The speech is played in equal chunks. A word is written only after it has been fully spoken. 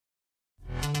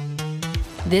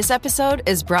This episode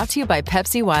is brought to you by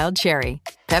Pepsi Wild Cherry.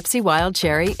 Pepsi Wild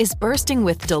Cherry is bursting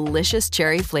with delicious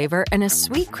cherry flavor and a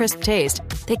sweet, crisp taste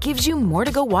that gives you more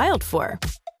to go wild for.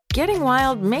 Getting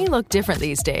wild may look different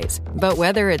these days, but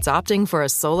whether it's opting for a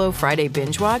solo Friday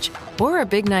binge watch or a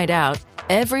big night out,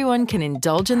 everyone can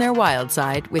indulge in their wild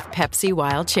side with Pepsi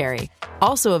Wild Cherry.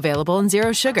 Also available in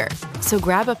Zero Sugar. So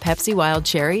grab a Pepsi Wild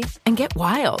Cherry and get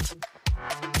wild.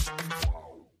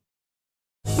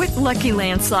 With Lucky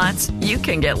Land Slots, you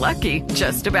can get lucky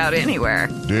just about anywhere.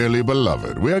 Dearly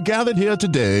beloved, we are gathered here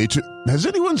today to... Has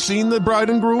anyone seen the bride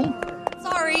and groom?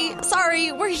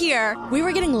 Sorry, we're here. We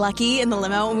were getting lucky in the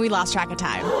limo and we lost track of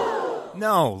time.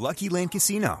 No, Lucky Land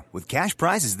Casino, with cash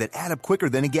prizes that add up quicker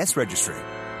than a guest registry.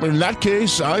 In that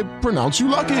case, I pronounce you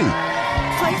lucky.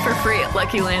 Play for free at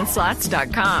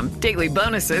LuckyLandSlots.com. Daily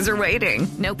bonuses are waiting.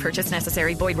 No purchase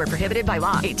necessary. Void where prohibited by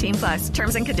law. 18+.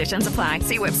 Terms and conditions apply.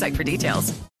 See website for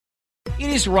details.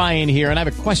 It is Ryan here, and I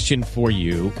have a question for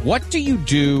you. What do you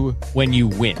do when you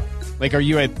win? Like, are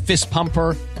you a fist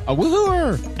pumper, a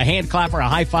woohooer, a hand clapper, a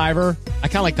high fiver? I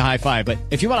kind of like the high five, but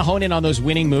if you want to hone in on those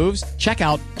winning moves, check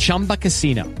out Chumba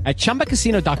Casino. At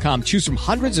ChumbaCasino.com, choose from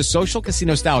hundreds of social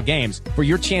casino-style games for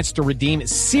your chance to redeem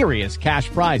serious cash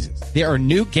prizes. There are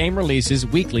new game releases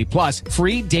weekly, plus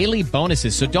free daily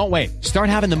bonuses. So don't wait. Start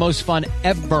having the most fun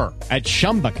ever at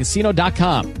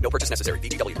ChumbaCasino.com. No purchase necessary.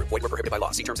 VGW. Void where prohibited by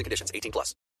law. See terms and conditions.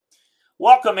 18+.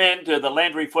 Welcome into the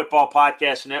Landry Football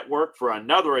Podcast Network for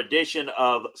another edition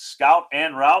of Scout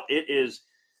and Route. It is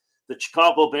the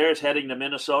Chicago Bears heading to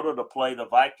Minnesota to play the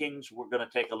Vikings. We're going to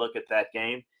take a look at that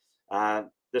game. The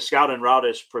Scout and Route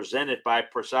is presented by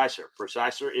Preciser.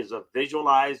 Preciser is a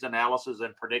visualized analysis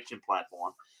and prediction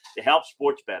platform to help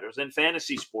sports bettors and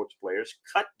fantasy sports players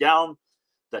cut down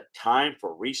the time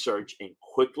for research and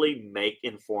quickly make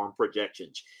informed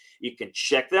projections. You can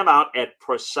check them out at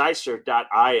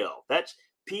Preciser.io. That's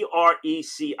Preciser.io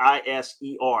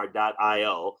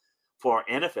for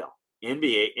NFL,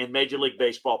 NBA, and Major League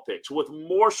Baseball picks, with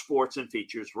more sports and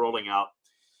features rolling out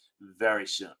very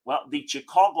soon. Well, the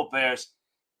Chicago Bears,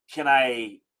 can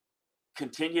I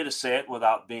continue to say it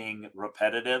without being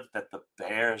repetitive, that the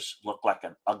Bears look like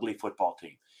an ugly football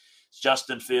team?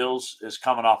 Justin Fields is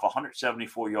coming off a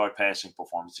 174-yard passing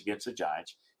performance against the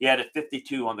Giants. He had a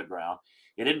 52 on the ground.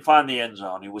 He didn't find the end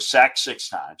zone. He was sacked 6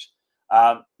 times.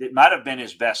 It might have been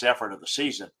his best effort of the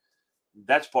season.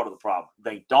 That's part of the problem.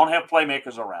 They don't have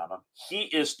playmakers around him. He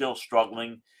is still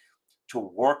struggling to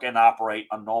work and operate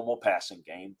a normal passing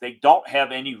game. They don't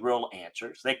have any real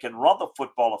answers. They can run the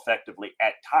football effectively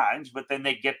at times, but then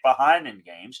they get behind in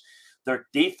games. Their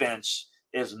defense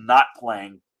is not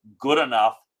playing good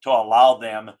enough to allow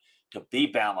them to be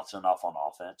balanced enough on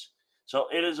offense. So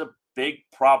it is a big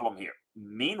problem here.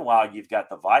 Meanwhile, you've got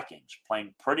the Vikings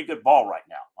playing pretty good ball right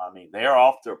now. I mean, they're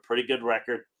off to a pretty good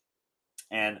record.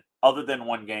 And other than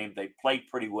one game, they played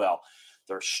pretty well.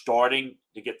 They're starting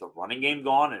to get the running game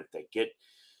going. And if they can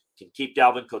keep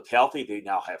Dalvin Cook healthy, they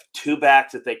now have 2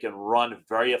 backs that they can run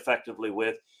very effectively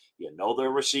with. You know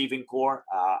their receiving core.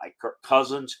 Kirk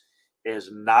Cousins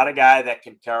is not a guy that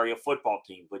can carry a football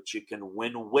team, but you can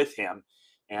win with him.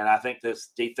 And I think this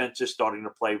defense is starting to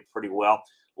play pretty well.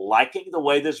 Liking the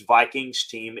way this Vikings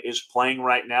team is playing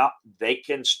right now, they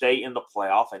can stay in the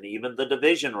playoff and even the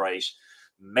division race,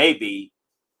 maybe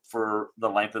for the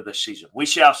length of the season. We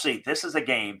shall see. This is a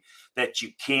game that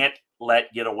you can't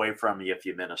let get away from you if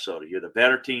you're Minnesota. You're the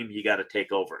better team. You got to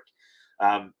take over it.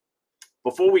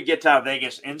 Before we get to our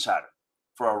Vegas Insider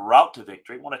for a route to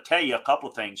victory, I want to tell you a couple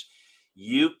of things.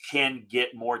 You can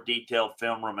get more detailed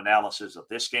film room analysis of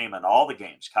this game and all the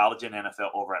games, college and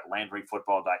NFL, over at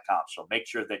LandryFootball.com. So make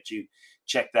sure that you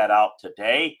check that out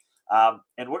today.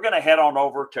 And we're going to head on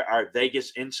over to our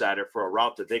Vegas Insider for a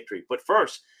route to victory. But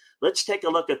first, let's take a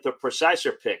look at the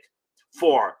Preciser pick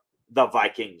for the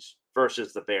Vikings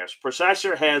versus the Bears.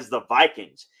 Preciser has the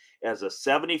Vikings as a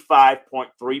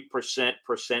 75.3%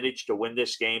 percentage to win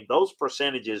this game. Those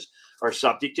percentages are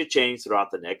subject to change throughout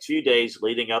the next few days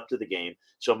leading up to the game.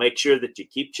 So make sure that you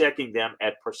keep checking them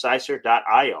at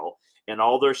Preciser.io and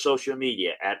all their social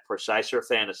media at Preciser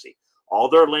Fantasy. All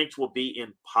their links will be in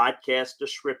the podcast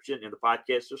description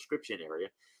area.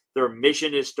 Their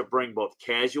mission is to bring both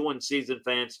casual and seasoned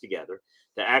fans together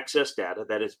to access data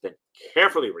that has been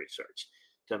carefully researched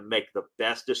to make the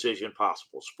best decision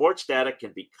possible. Sports data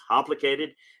can be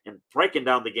complicated, and breaking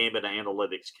down the game into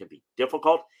analytics can be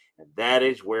difficult, and that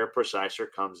is where Preciser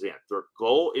comes in. Their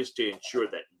goal is to ensure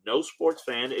that no sports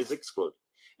fan is excluded,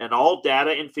 and all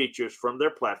data and features from their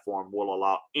platform will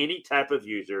allow any type of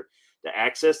user to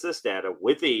access this data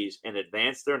with ease and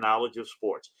advance their knowledge of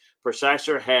sports.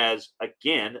 Preciser has,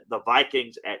 again, the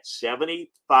Vikings at 75.3%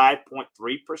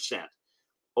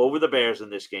 over the Bears in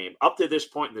this game. Up to this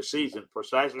point in the season,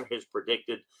 Preciser has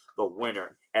predicted the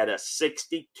winner at a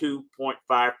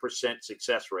 62.5%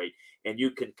 success rate, and you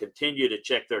can continue to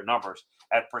check their numbers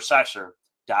at Preciser.io.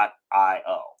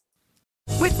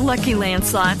 With Lucky Land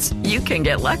Slots, you can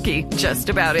get lucky just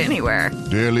about anywhere.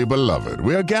 Dearly beloved,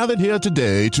 we are gathered here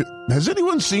today to... Has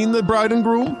anyone seen the bride and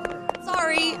groom?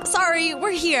 Sorry,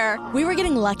 we're here. We were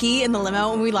getting lucky in the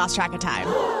limo and we lost track of time.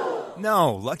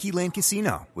 No, Lucky Land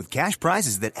Casino, with cash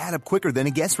prizes that add up quicker than a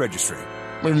guest registry.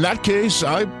 In that case,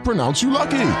 I pronounce you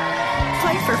lucky.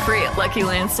 Play for free at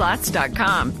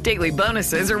LuckyLandSlots.com. Daily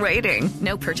bonuses are waiting.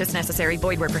 No purchase necessary.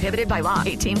 Void where prohibited by law.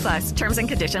 18+. Terms and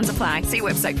conditions apply. See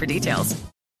website for details.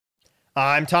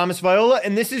 I'm Thomas Viola,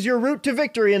 and this is your route to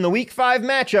victory in the Week 5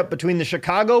 matchup between the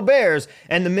Chicago Bears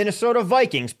and the Minnesota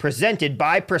Vikings, presented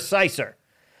by Preciser.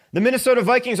 The Minnesota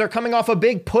Vikings are coming off a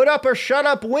big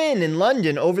put-up-or-shut-up win in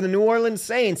London over the New Orleans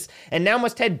Saints, and now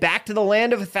must head back to the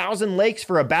land of 1,000 lakes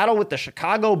for a battle with the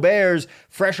Chicago Bears,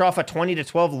 fresh off a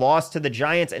 20-12 loss to the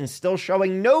Giants and still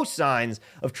showing no signs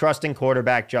of trusting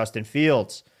quarterback Justin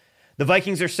Fields. The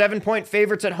Vikings are 7-point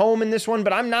favorites at home in this one,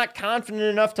 but I'm not confident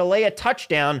enough to lay a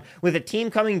touchdown with a team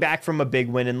coming back from a big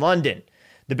win in London.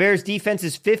 The Bears' defense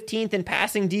is 15th in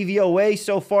passing DVOA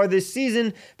so far this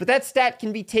season, but that stat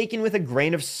can be taken with a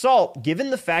grain of salt, given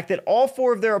the fact that all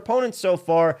 4 of their opponents so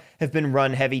far have been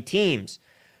run-heavy teams.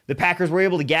 The Packers were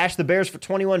able to gash the Bears for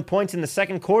 21 points in the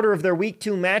second quarter of their Week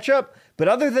 2 matchup, but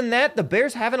other than that, the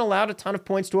Bears haven't allowed a ton of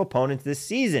points to opponents this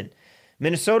season.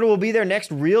 Minnesota will be their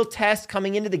next real test,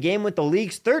 coming into the game with the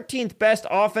league's 13th best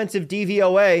offensive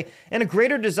DVOA and a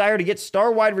greater desire to get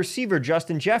star wide receiver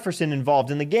Justin Jefferson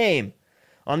involved in the game.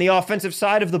 On the offensive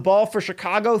side of the ball for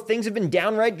Chicago, things have been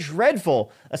downright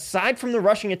dreadful, aside from the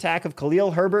rushing attack of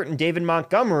Khalil Herbert and David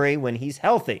Montgomery when he's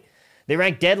healthy. They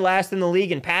rank dead last in the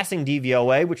league in passing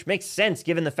DVOA, which makes sense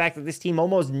given the fact that this team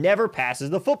almost never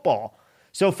passes the football.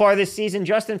 So far this season,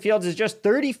 Justin Fields is just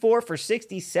 34 for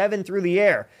 67 through the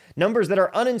air, numbers that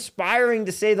are uninspiring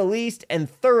to say the least and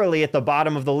thoroughly at the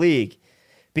bottom of the league.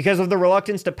 Because of the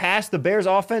reluctance to pass, the Bears'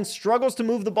 offense struggles to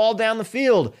move the ball down the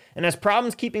field and has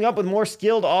problems keeping up with more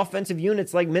skilled offensive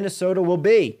units like Minnesota will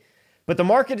be. But the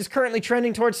market is currently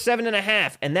trending towards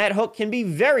 7.5, and that hook can be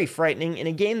very frightening in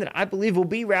a game that I believe will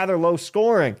be rather low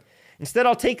scoring. Instead,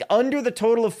 I'll take under the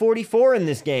total of 44 in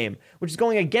this game, which is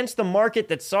going against the market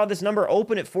that saw this number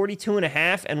open at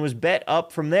 42.5 and was bet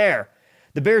up from there.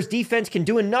 The Bears' defense can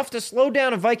do enough to slow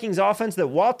down a Vikings offense that,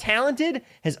 while talented,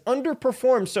 has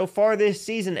underperformed so far this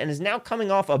season and is now coming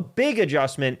off a big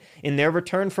adjustment in their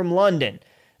return from London.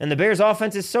 And the Bears'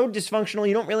 offense is so dysfunctional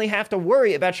you don't really have to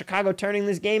worry about Chicago turning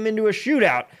this game into a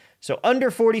shootout. So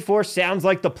under 44 sounds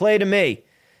like the play to me.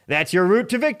 That's your route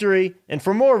to victory. And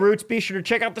for more routes, be sure to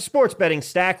check out the Sports Betting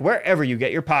Stack wherever you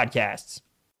get your podcasts.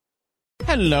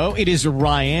 Hello, it is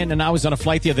Ryan, and I was on a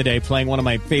flight the other day playing one of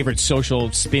my favorite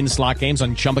social spin slot games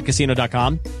on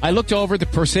ChumbaCasino.com. I looked over at the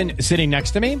person sitting next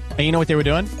to me, and you know what they were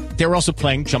doing? They were also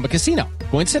playing Chumba Casino.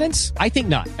 Coincidence? I think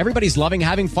not. Everybody's loving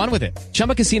having fun with it.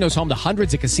 Chumba Casino is home to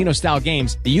hundreds of casino-style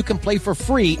games that you can play for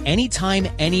free anytime,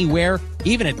 anywhere,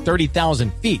 even at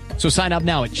 30,000 feet. So sign up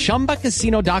now at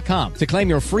ChumbaCasino.com to claim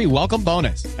your free welcome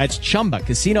bonus. That's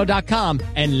ChumbaCasino.com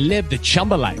and live the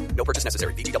Chumba life. No purchase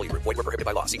necessary. VGW. Void where prohibited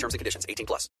by law. See terms and conditions.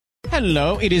 18+.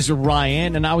 Hello, it is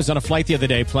Ryan, and I was on a flight the other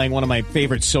day playing one of my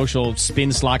favorite social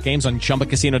spin slot games on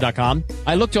ChumbaCasino.com.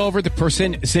 I looked over at the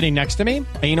person sitting next to me,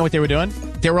 and you know what they were doing?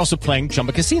 They were also playing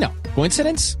Chumba Casino.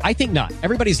 Coincidence? I think not.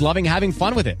 Everybody's loving having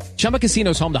fun with it. Chumba Casino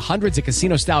is home to hundreds of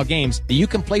casino-style games that you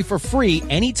can play for free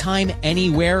anytime,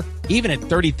 anywhere, even at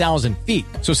 30,000 feet.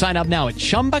 So sign up now at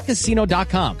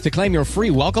ChumbaCasino.com to claim your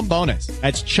free welcome bonus.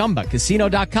 That's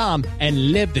ChumbaCasino.com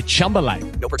and live the Chumba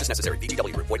life. No purchase necessary.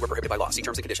 VGW. Void where prohibited by law. See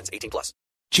terms and conditions. 18+.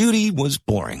 Judy was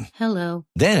boring. Hello.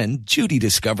 Then Judy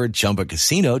discovered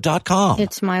ChumbaCasino.com.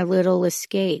 It's my little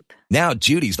escape. Now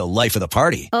Judy's the life of the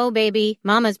party. Oh, baby,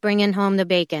 mama's bringing home the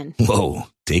bacon. Whoa,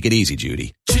 take it easy,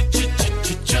 Judy.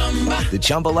 The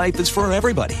Chumba life is for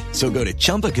everybody. So go to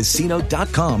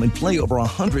ChumbaCasino.com and play over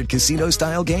 100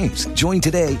 casino-style games. Join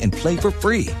today and play for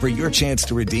free for your chance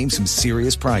to redeem some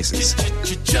serious prizes.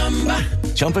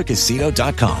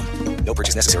 ChumbaCasino.com. No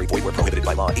purchase necessary. Void where prohibited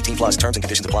by law. 18+. Terms and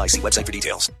conditions apply. See website for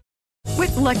details.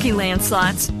 With Lucky Land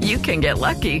Slots, you can get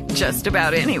lucky just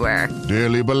about anywhere.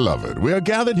 Dearly beloved, we are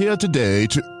gathered here today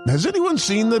to... Has anyone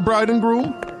seen the bride and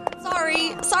groom?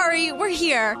 Sorry, we're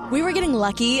here. We were getting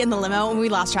lucky in the limo and we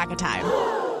lost track of time.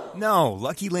 No,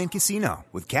 Lucky Land Casino,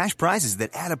 with cash prizes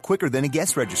that add up quicker than a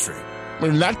guest registry.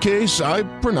 In that case, I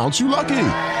pronounce you lucky.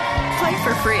 Play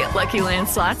for free at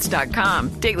LuckyLandSlots.com.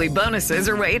 Daily bonuses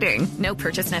are waiting. No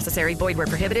purchase necessary. Void where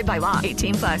prohibited by law.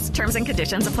 18+. Terms and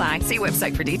conditions apply. See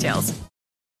website for details.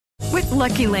 With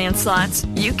Lucky Land Slots,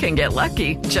 you can get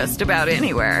lucky just about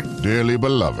anywhere. Dearly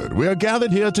beloved, we are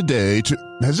gathered here today to...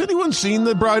 Has anyone seen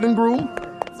the bride and groom?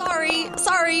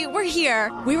 Sorry, we're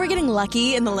here. We were getting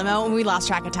lucky in the limo and we lost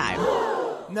track of time.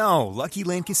 No, Lucky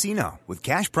Land Casino, with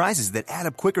cash prizes that add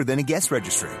up quicker than a guest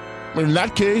registry. In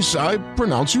that case, I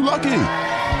pronounce you lucky.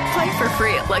 Play for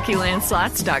free at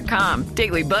LuckyLandSlots.com.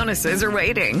 Daily bonuses are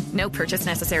waiting. No purchase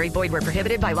necessary. Void where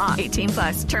prohibited by law.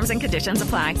 18+. Terms and conditions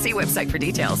apply. See website for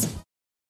details.